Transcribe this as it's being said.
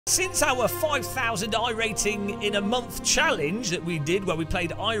Since our 5,000 iRating in a month challenge that we did, where we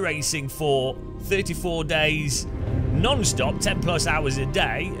played iRacing for 34 days non-stop, 10 plus hours a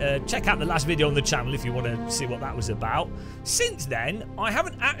day, check out the last video on the channel if you want to see what that was about. Since then, I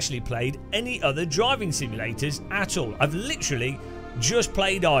haven't actually played any other driving simulators at all. I've literally just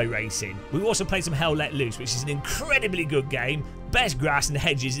played iRacing. We've also played some Hell Let Loose, which is an incredibly good game. Best grass and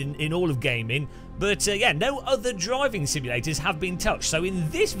hedges in all of gaming. But yeah, no other driving simulators have been touched. So in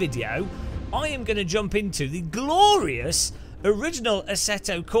this video, I am going to jump into the glorious original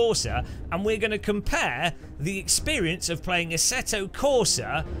Assetto Corsa, and we're going to compare the experience of playing Assetto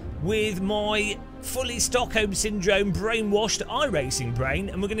Corsa with my fully Stockholm Syndrome brainwashed iRacing brain,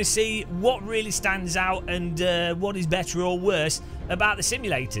 and we're going to see what really stands out and what is better or worse about the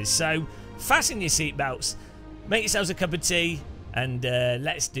simulators. So fasten your seatbelts, make yourselves a cup of tea, and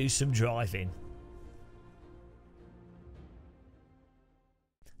let's do some driving.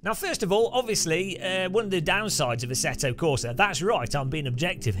 Now, first of all, obviously, one of the downsides of Assetto Corsa, that's right, I'm being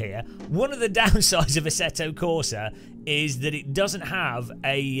objective here. One of the downsides of Assetto Corsa is that it doesn't have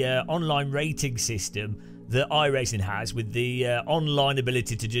a online rating system that iRacing has, with the online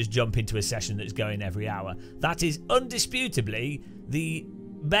ability to just jump into a session that's going every hour. That is undisputably the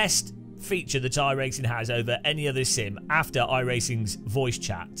best feature that iRacing has over any other sim after iRacing's voice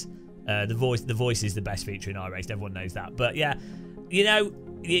chat. The voice is the best feature in iRacing, everyone knows that. But yeah, you know,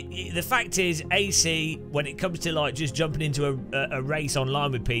 the fact is, AC, when it comes to like just jumping into a race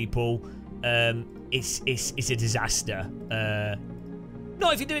online with people, it's a disaster.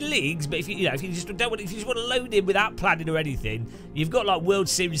 Not if you're doing leagues, but if you just want to load in without planning or anything, you've got like World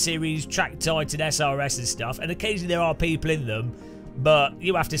Sim Series, Track Titan, SRS and stuff, and occasionally there are people in them, but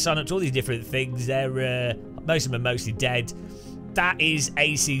you have to sign up to all these different things. They're most of them are mostly dead. That is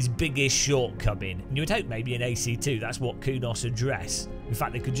AC's biggest shortcoming. And you would hope maybe in AC2 that's what Kunos address. In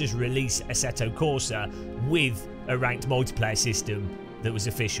fact, they could just release Assetto Corsa with a ranked multiplayer system that was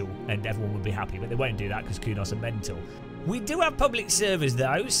official and everyone would be happy. But they won't do that because Kunos are mental. We do have public servers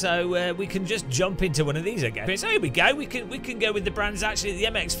though, so we can just jump into one of these, I guess. So here we go. We can go with the Brands Hatch, the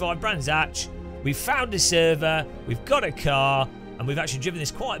MX-5 Brands Hatch. We've found a server. We've got a car, and we've actually driven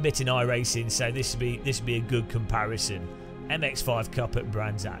this quite a bit in iRacing. So this would be a good comparison. MX-5 Cup at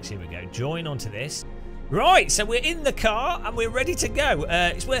Brands Hatch. Here we go. Join onto this. Right, so we're in the car and we're ready to go.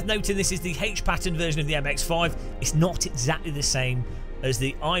 It's worth noting this is the H-pattern version of the MX-5. It's not exactly the same as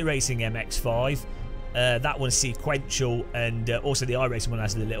the iRacing MX-5. That one's sequential, and also the iRacing one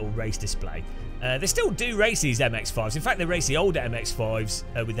has the little race display. They still do race these MX-5s. In fact, they race the older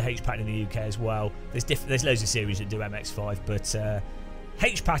MX-5s with the H-pattern in the UK as well. There's loads of series that do MX-5, but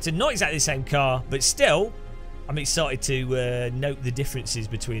H-pattern, not exactly the same car, but still, I'm excited to note the differences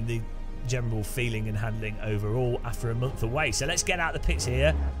between the general feeling and handling overall after a month away. So let's get out the pits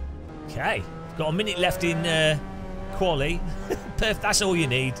here. Okay, got a minute left in quali. Perfect, that's all you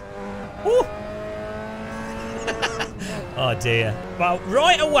need. Woo! Oh dear. Well,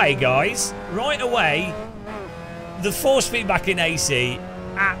 right away, guys, right away, the force feedback in AC,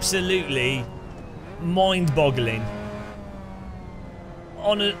 absolutely mind-boggling.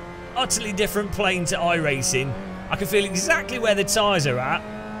 On an utterly different plane to iRacing. I can feel exactly where the tyres are at,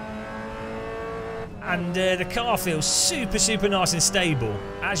 and the car feels super, super nice and stable,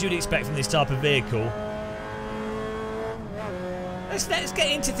 as you'd expect from this type of vehicle. Let's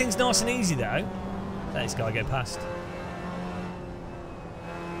get into things nice and easy though. Let this guy go past.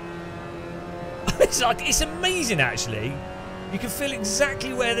 It's amazing actually. You can feel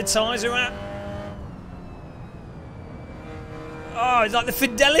exactly where the tyres are at. Oh, it's like the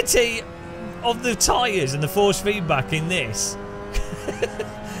fidelity of the tyres and the force feedback in this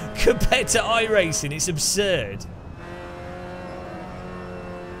compared to iRacing, it's absurd.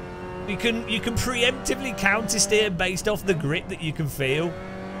 You can preemptively counter steer based off the grip that you can feel,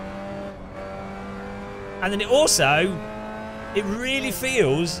 and then it really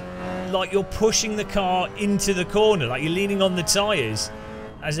feels like you're pushing the car into the corner, like you're leaning on the tyres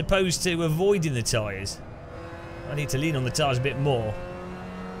as opposed to avoiding the tyres. I need to lean on the tyres a bit more.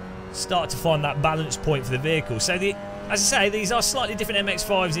 Start to find that balance point for the vehicle. So, as I say, these are slightly different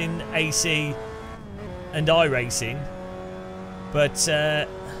MX-5s in AC and iRacing. But,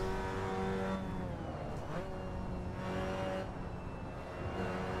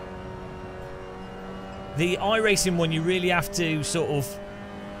 the iRacing one, you really have to sort of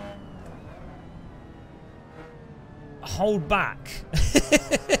hold back.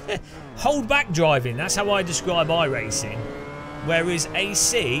 Hold back driving, that's how I describe iRacing. Whereas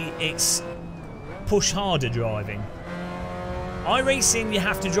AC, it's push harder driving. iRacing, you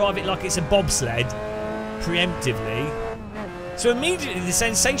have to drive it like it's a bobsled, preemptively, So immediately, the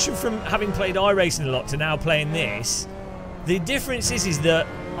sensation from having played iRacing a lot to now playing this, the difference is that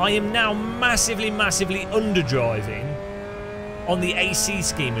I am now massively, massively underdriving on the AC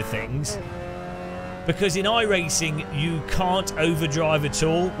scheme of things. Because in iRacing, you can't overdrive at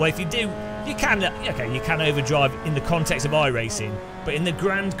all. Well, if you do, you can overdrive in the context of iRacing. But in the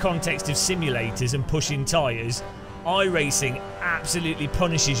grand context of simulators and pushing tyres, iRacing absolutely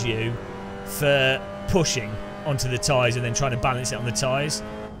punishes you for pushing onto the tyres and then trying to balance it on the tyres.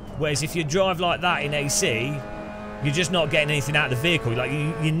 Whereas if you drive like that in AC, you're just not getting anything out of the vehicle. Like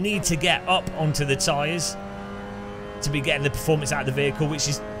you need to get up onto the tyres to be getting the performance out of the vehicle, which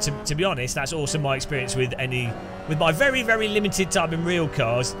is, to be honest, that's also my experience with my very, very limited time in real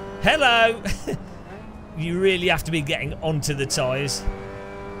cars. Hello! You really have to be getting onto the tyres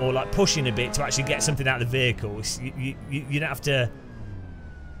or like pushing a bit to actually get something out of the vehicle. You don't have to...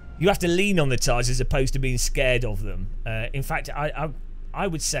 You have to lean on the tyres as opposed to being scared of them. In fact, I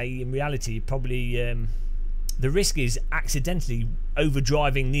would say in reality, probably the risk is accidentally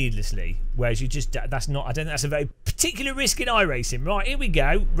overdriving needlessly. Whereas you just, that's not, I don't think that's a very particular risk in iRacing. Right, here we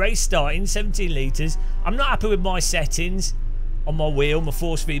go. Race starting, 17 litres. I'm not happy with my settings on my wheel, my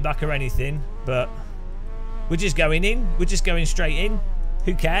force feedback or anything. But we're just going in. We're just going straight in.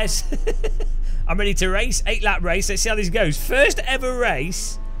 Who cares? I'm ready to race. 8-lap race. Let's see how this goes. First ever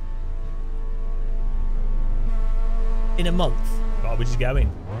race in a month. Right, we're just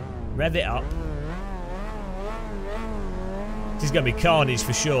going. Rev it up. This is going to be carnage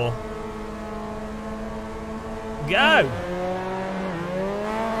for sure. Go!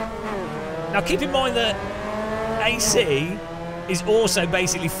 Now keep in mind that AC is also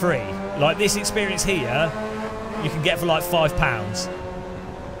basically free. Like this experience here, you can get for like £5.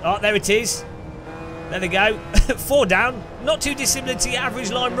 Oh, there it is. There they go. 4 down. Not too dissimilar to your average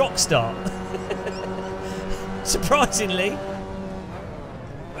line rock start. Surprisingly.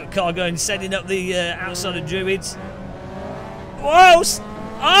 Car going, setting up the outside of Druids. Whoa!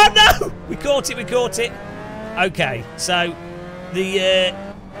 Oh no! We caught it. Okay, so the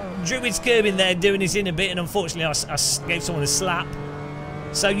Druid's curbing there, doing his in a bit, and unfortunately I gave someone a slap.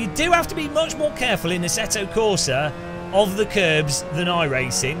 So you do have to be much more careful in Assetto Corsa of the curbs than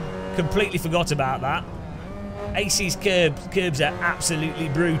iRacing. Completely forgot about that. AC's curbs are absolutely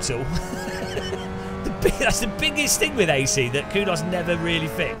brutal. That's the biggest thing with AC that Kudos never really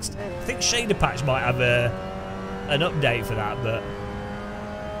fixed. I think Shader Patch might have an update for that, but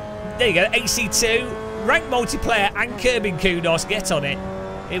there you go. AC2, ranked multiplayer and curbing Kudos. Get on it.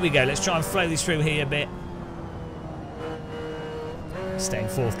 Here we go. Let's try and flow this through here a bit. Stay in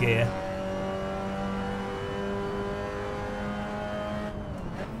 4th gear.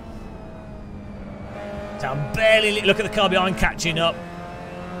 So I'm barely... Look at the car behind catching up.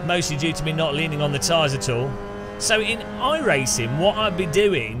 Mostly due to me not leaning on the tyres at all. So in iRacing, what I'd be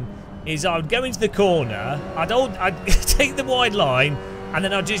doing is I would go into the corner, I'd take the wide line, and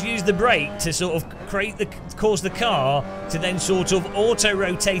then I'd just use the brake to sort of cause the car to then sort of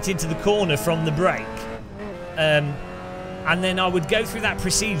auto-rotate into the corner from the brake. And then I would go through that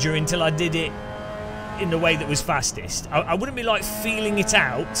procedure until I did it in the way that was fastest. I wouldn't be like feeling it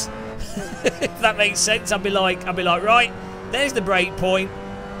out, if that makes sense. I'd be like, right, there's the brake point.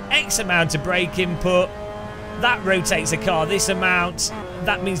 X amount of brake input, that rotates the car this amount,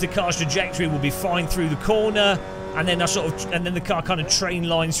 that means the car's trajectory will be fine through the corner, and then then the car kind of train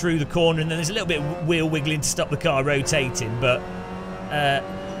lines through the corner, and then there's a little bit of wheel wiggling to stop the car rotating. But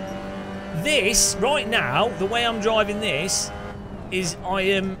this right now, the way I'm driving this is I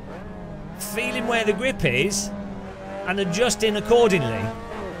am feeling where the grip is and adjusting accordingly.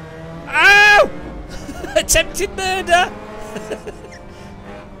 Ow! Attempted murder.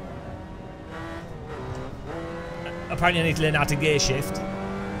 Apparently I need to learn how to gear shift.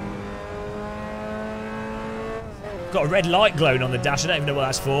 Got a red light glowing on the dash. I don't even know what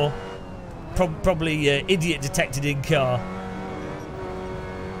that's for. Probably idiot detected in car.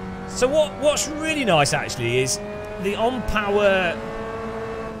 So what's really nice actually is the on-power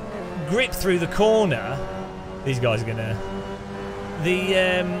grip through the corner. These guys are gonna...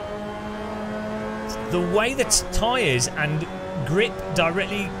 The way that tyres and grip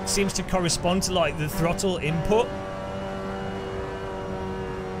directly seems to correspond to like the throttle input.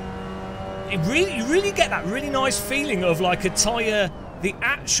 You really get that really nice feeling of like a tyre, the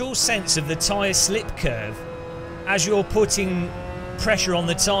actual sense of the tyre slip curve as you're putting pressure on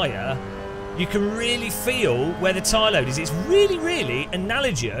the tyre. You can really feel where the tyre load is. It's really, really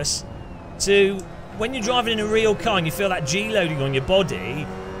analogous to when you're driving in a real car and you feel that G loading on your body.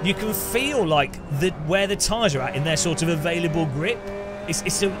 You can feel like where the tyres are at in their sort of available grip.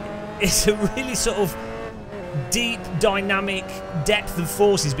 It's a really sort of deep dynamic depth of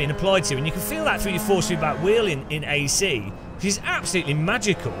forces being applied to, and you can feel that through your force feedback wheel in AC, which is absolutely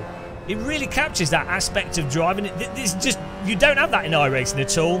magical. It really captures that aspect of driving. It's just, you don't have that in iRacing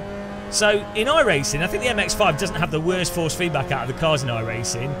at all. So in iRacing, I think the MX-5 doesn't have the worst force feedback out of the cars in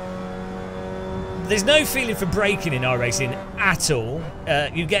iRacing. There's no feeling for braking in iRacing at all.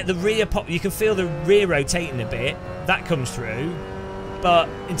 You get the rear pop, you can feel the rear rotating a bit. That comes through. But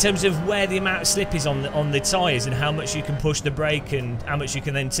in terms of where the amount of slip is on the tyres and how much you can push the brake and how much you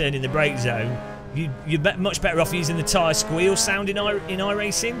can then turn in the brake zone, you're much better off using the tyre squeal sound in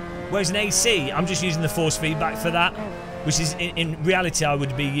iRacing. Whereas in AC, I'm just using the force feedback for that, which is, in reality, I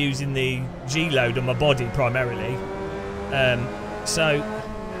would be using the G-load on my body primarily. So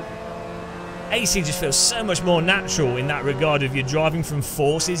AC just feels so much more natural in that regard of you're driving from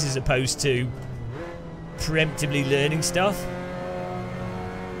forces as opposed to preemptively learning stuff.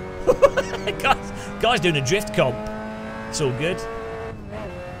 Guys doing a drift comp. It's all good.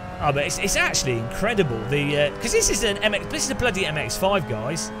 Oh, but it's actually incredible. Because this is this is a bloody MX-5,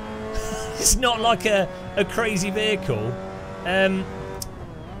 guys. It's not like a crazy vehicle.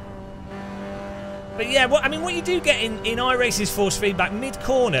 But yeah, what you do get in iRacing's force feedback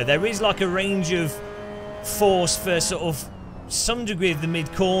mid-corner, there is like a range of force for sort of some degree of the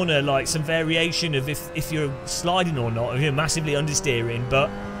mid-corner, like some variation of if you're sliding or not, if you're massively understeering. But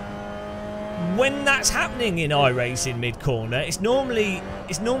when that's happening in iRacing mid-corner, it's normally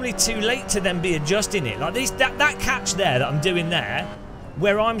too late to then be adjusting it. Like that catch there that I'm doing there,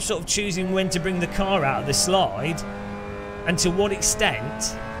 where I'm sort of choosing when to bring the car out of the slide and to what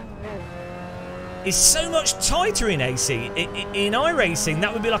extent, is so much tighter in AC. In iRacing,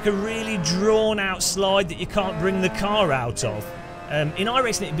 that would be like a really drawn-out slide that you can't bring the car out of. In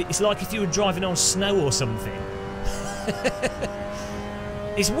iRacing, it's like if you were driving on snow or something.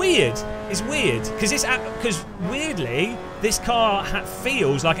 It's weird. It's weird because weirdly, this car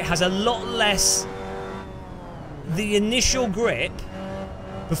feels like it has a lot less. The initial grip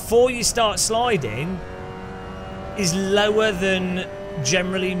before you start sliding is lower than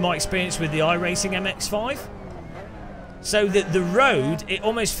generally my experience with the iRacing MX-5. So the road, it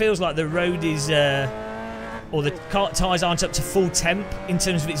almost feels like the road is, or the car tyres aren't up to full temp in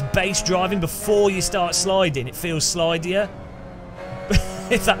terms of its base driving before you start sliding. It feels slidier,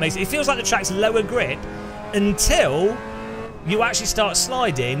 if that makes it. It feels like the track's lower grip until you actually start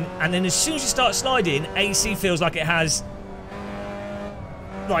sliding, and then as soon as you start sliding, AC feels like it has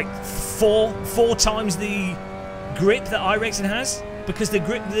like four times the grip that iRacing has. Because the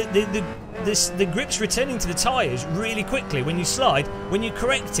grip's returning to the tyres really quickly when you slide. When you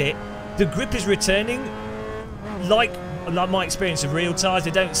correct it, the grip is returning like my experience of real tyres. They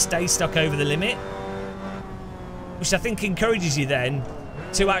don't stay stuck over the limit, which I think encourages you then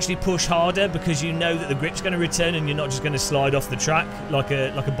to actually push harder because you know that the grip's going to return and you're not just going to slide off the track like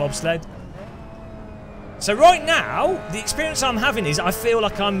a bobsled. So right now, the experience I'm having is I feel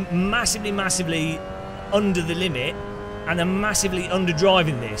like I'm massively under the limit, and I'm massively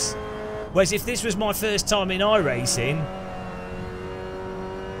under-driving this. Whereas if this was my first time in iRacing,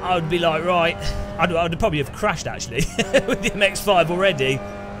 I would be like, right, I'd probably have crashed actually with the MX-5 already,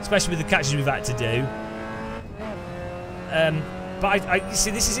 especially with the catches we've had to do. But I see,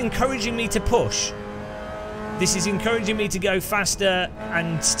 this is encouraging me to push. This is encouraging me to go faster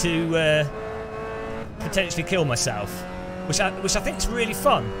and to potentially kill myself, which I think is really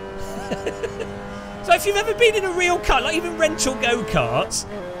fun. So if you've ever been in a real car, like even rental go-karts,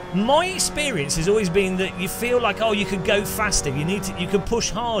 my experience has always been that you feel like, oh, you could go faster, you could push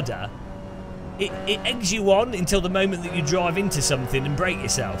harder. It eggs you on until the moment that you drive into something and break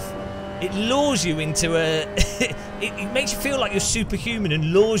yourself. It lures you into it makes you feel like you're superhuman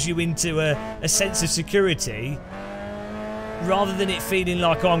and lures you into a sense of security, rather than it feeling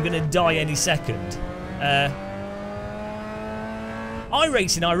like, oh, I'm going to die any second.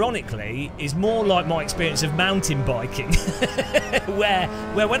 iRacing, ironically, is more like my experience of mountain biking, where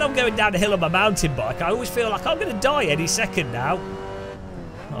when I'm going down a hill on my mountain bike, I always feel like I'm going to die any second now.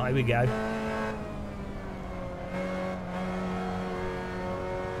 Oh, here we go.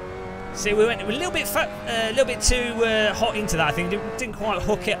 See, we went a little bit too hot into that. I think didn't quite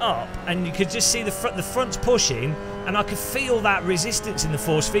hook it up, and you could just see the front's pushing, and I could feel that resistance in the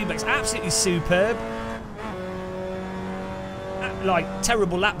force feedback. It's absolutely superb. Like,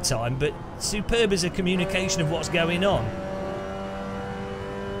 terrible lap time, but superb as a communication of what's going on.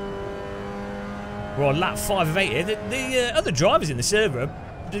 We're on lap 5 of 8 here. The other drivers in the server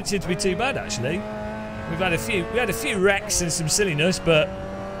didn't seem to be too bad, actually. We had a few wrecks and some silliness, but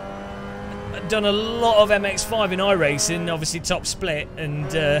I've done a lot of MX-5 in iRacing, obviously top split, and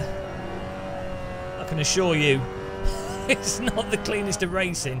I can assure you, it's not the cleanest of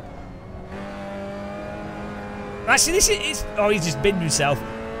racing. Actually, this is... Oh, he's just binned himself.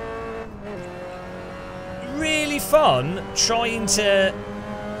 Really fun trying to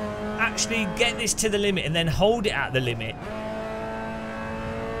actually get this to the limit and then hold it at the limit.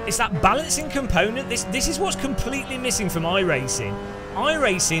 It's that balancing component. This is what's completely missing from iRacing.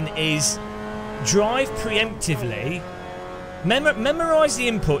 iRacing is drive preemptively, memorize the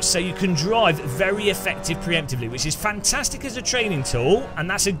inputs so you can drive very effective preemptively, which is fantastic as a training tool, and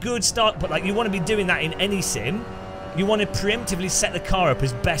that's a good start. But like, you want to be doing that in any sim. You want to preemptively set the car up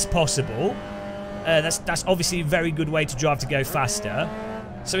as best possible. That's obviously a very good way to drive to go faster.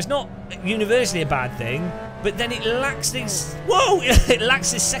 So it's not universally a bad thing, but then it lacks this. Whoa! It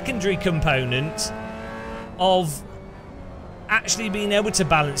lacks this secondary component of actually being able to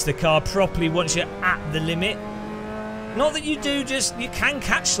balance the car properly once you're at the limit. Not that you do, just you can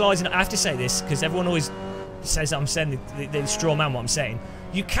catch slides, and I have to say this because everyone always says that I'm saying the straw man what I'm saying.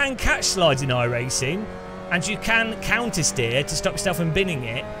 You can catch slides in iRacing, and you can counter steer to stop yourself from binning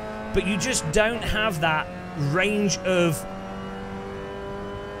it, but you just don't have that range of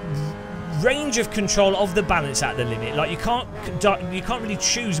control of the balance at the limit. Like, you can't really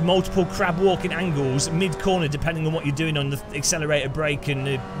choose multiple crab walking angles mid-corner depending on what you're doing on the accelerator, brake and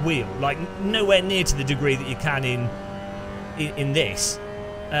the wheel. Like, nowhere near to the degree that you can in this.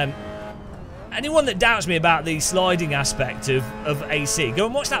 Anyone that doubts me about the sliding aspect of AC, go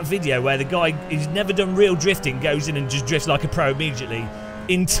and watch that video where the guy who's never done real drifting goes in and just drifts like a pro immediately,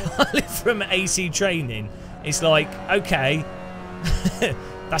 entirely from AC training. It's like, okay,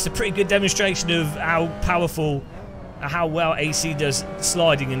 that's a pretty good demonstration of how powerful, how well AC does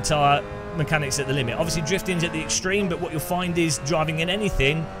sliding and tyre mechanics at the limit. Obviously drifting's at the extreme, but what you'll find is driving in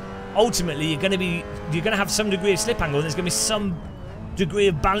anything, ultimately you're going to have some degree of slip angle, and there's going to be some degree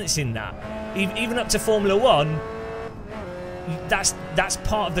of balancing that. Even up to Formula 1, that's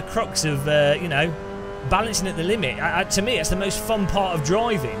part of the crux of you know, balancing at the limit. To me, it's the most fun part of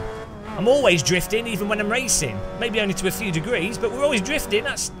driving. I'm always drifting, even when I'm racing. Maybe only to a few degrees, but we're always drifting.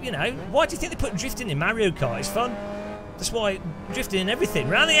 That's, you know, why do you think they put drifting in Mario Kart? It's fun. That's why drifting and everything.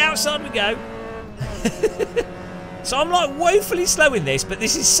 Round the outside we go. So I'm like woefully slow in this, but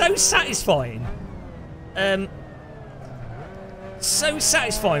this is so satisfying. So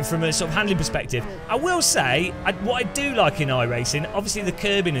satisfying from a sort of handling perspective. I will say, what I do like in iRacing, obviously the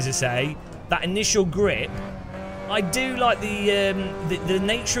curbing, as I say, that initial grip. I do like the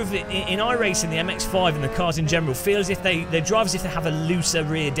nature of it in iRacing. The MX-5 and the cars in general feel as if they drive as if they have a looser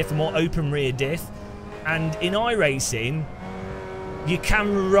rear diff, a more open rear diff. And in iRacing, you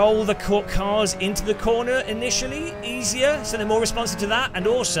can roll the cars into the corner initially easier, so they're more responsive to that. And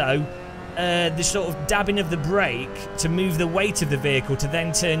also, the sort of dabbing of the brake to move the weight of the vehicle to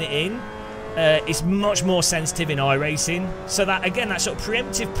then turn it in. It's much more sensitive in iRacing, so that, again, that sort of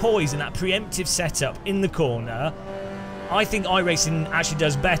preemptive poise and that preemptive setup in the corner, I think iRacing actually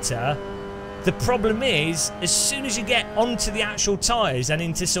does better. The problem is, as soon as you get onto the actual tyres and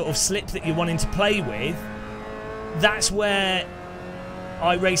into sort of slip that you're wanting to play with, that's where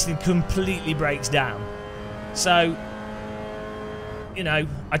iRacing completely breaks down. So, you know,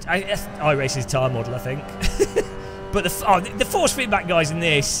 iRacing's tyre model, I think. But the force feedback guys in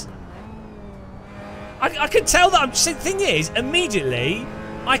this, I can tell that. The thing is, immediately,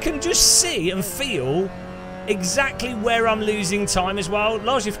 I can just see and feel exactly where I'm losing time as well.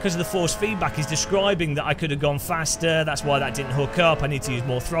 Largely because of the force feedback is describing that I could have gone faster. That's why that didn't hook up. I need to use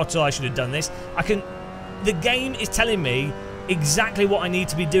more throttle. I should have done this. The game is telling me exactly what I need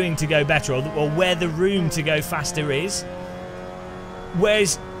to be doing to go better, or where the room to go faster is.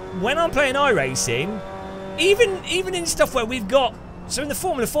 Whereas when I'm playing iRacing, even in stuff where we've got. So in the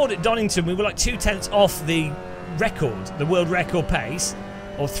Formula 4 at Donington, we were like 2/10 off the record, the world record pace,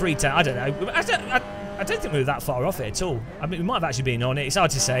 or 3/10. I don't know. I don't think we were that far off it at all. I mean, we might have actually been on it. It's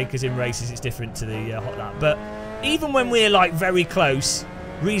hard to say because in races it's different to the hot lap. But even when we're like very close,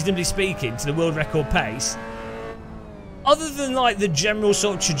 reasonably speaking, to the world record pace, other than like the general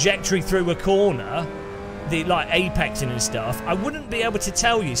sort of trajectory through a corner, the like apexing and stuff, I wouldn't be able to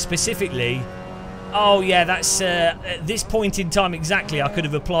tell you specifically. Oh yeah, that's at this point in time exactly I could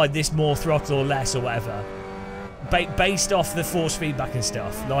have applied this more throttle or less or whatever, based off the force feedback and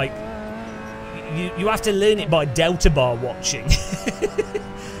stuff. Like, you have to learn it by delta bar watching.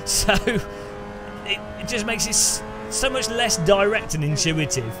 So it just makes it so much less direct and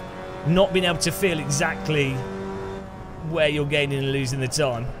intuitive, not being able to feel exactly where you're gaining and losing the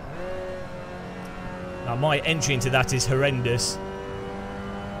time. Now, my entry into that is horrendous.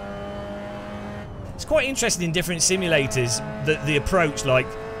 It's quite interesting in different simulators, the approach. Like,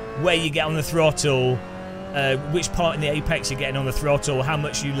 where you get on the throttle, which part in the apex you're getting on the throttle, how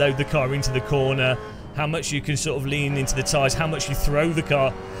much you load the car into the corner, how much you can sort of lean into the tyres, how much you throw the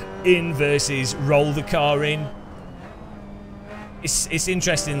car in versus roll the car in. It's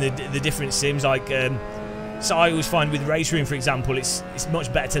interesting, the different sims, like so I always find with race room, for example, it's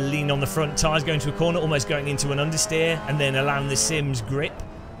much better to lean on the front tyres going to a corner, almost going into an understeer, and then allowing the sim's grip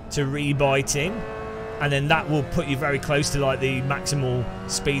to rebite in, and then that will put you very close to like the maximal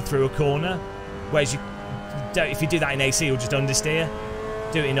speed through a corner. Whereas if you do that in AC, you'll just understeer.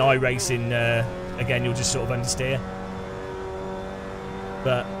 Do it in iRacing, again, you'll just sort of understeer.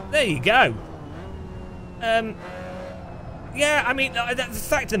 But there you go. Yeah, I mean, the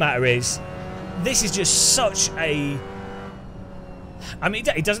fact of the matter is, this is just such a... I mean,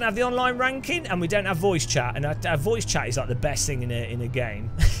 it doesn't have the online ranking, and we don't have voice chat, and our voice chat is like the best thing in a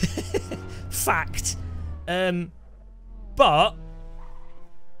game. Fact. But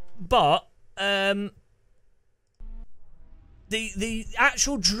the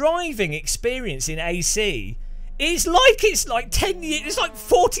actual driving experience in AC is like, it's like 10 years, it's like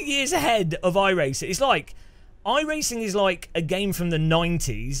 40 years ahead of iRacing. It's like iRacing is like a game from the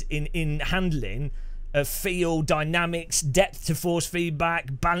 90s in handling, feel, dynamics, depth to force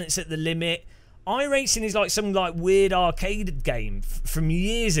feedback, balance at the limit. iRacing is like some like weird arcade game from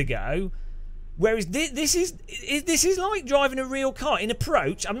years ago, whereas this is like driving a real car in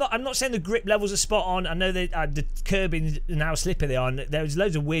approach. I'm not saying the grip levels are spot on. I know that the curbing and how slippery they are. There's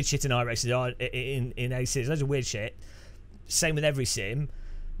loads of weird shit in iRacing in AC. There's loads of weird shit. Same with every sim,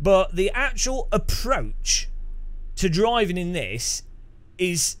 but the actual approach to driving in this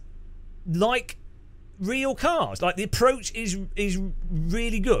is like real cars. Like the approach is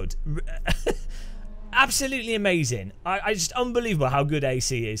really good. Absolutely amazing. I just unbelievable how good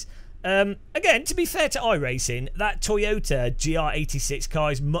AC is. Again, to be fair to iRacing, that Toyota GR86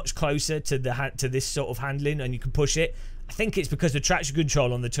 car is much closer to this sort of handling, and you can push it. I think it's because the traction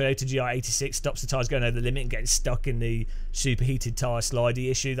control on the Toyota GR86 stops the tyres going over the limit and getting stuck in the superheated tyre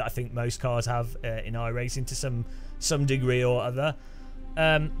slidey issue that I think most cars have in iRacing to some degree or other.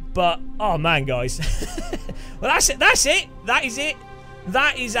 But oh man, guys, well that's it. That is it.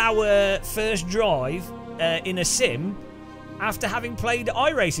 That is our first drive in a sim after having played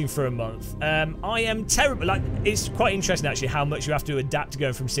iRacing for a month. I am terrible. Like, it's quite interesting actually how much you have to adapt to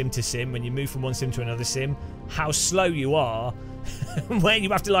going from sim to sim when you move from one sim to another sim. How slow you are, where you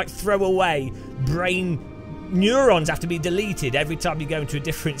have to like throw away brain neurons have to be deleted every time you go into a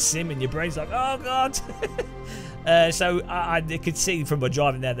different sim, and your brain's like, oh god. So I could see from my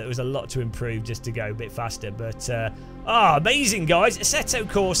driving there that there was a lot to improve just to go a bit faster. But amazing, guys. Assetto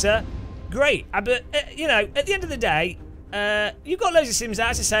Corsa, great. But you know, at the end of the day, you've got loads of sims out.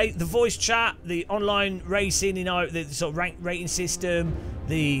 As I say, the voice chat, the online racing, you know, the sort of rank rating system,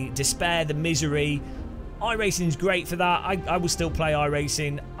 the despair, the misery. iRacing is great for that. I will still play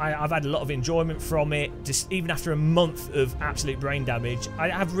iRacing. I've had a lot of enjoyment from it. Just even after a month of absolute brain damage, I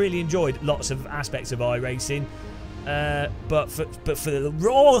have really enjoyed lots of aspects of iRacing. But for the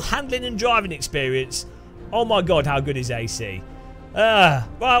raw handling and driving experience, oh my god, how good is AC?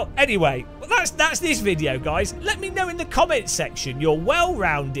 Well, anyway, that's this video, guys. Let me know in the comments section your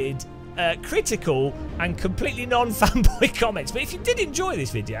well-rounded, critical, and completely non-fanboy comments. But if you did enjoy this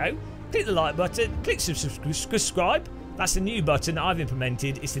video, click the like button, click subscribe. That's the new button that I've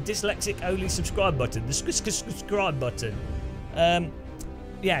implemented. It's the dyslexic only subscribe button, the subscribe button.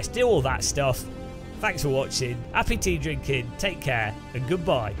 Yes, do all that stuff. Thanks for watching. Happy tea drinking. Take care and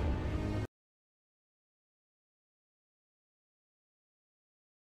goodbye.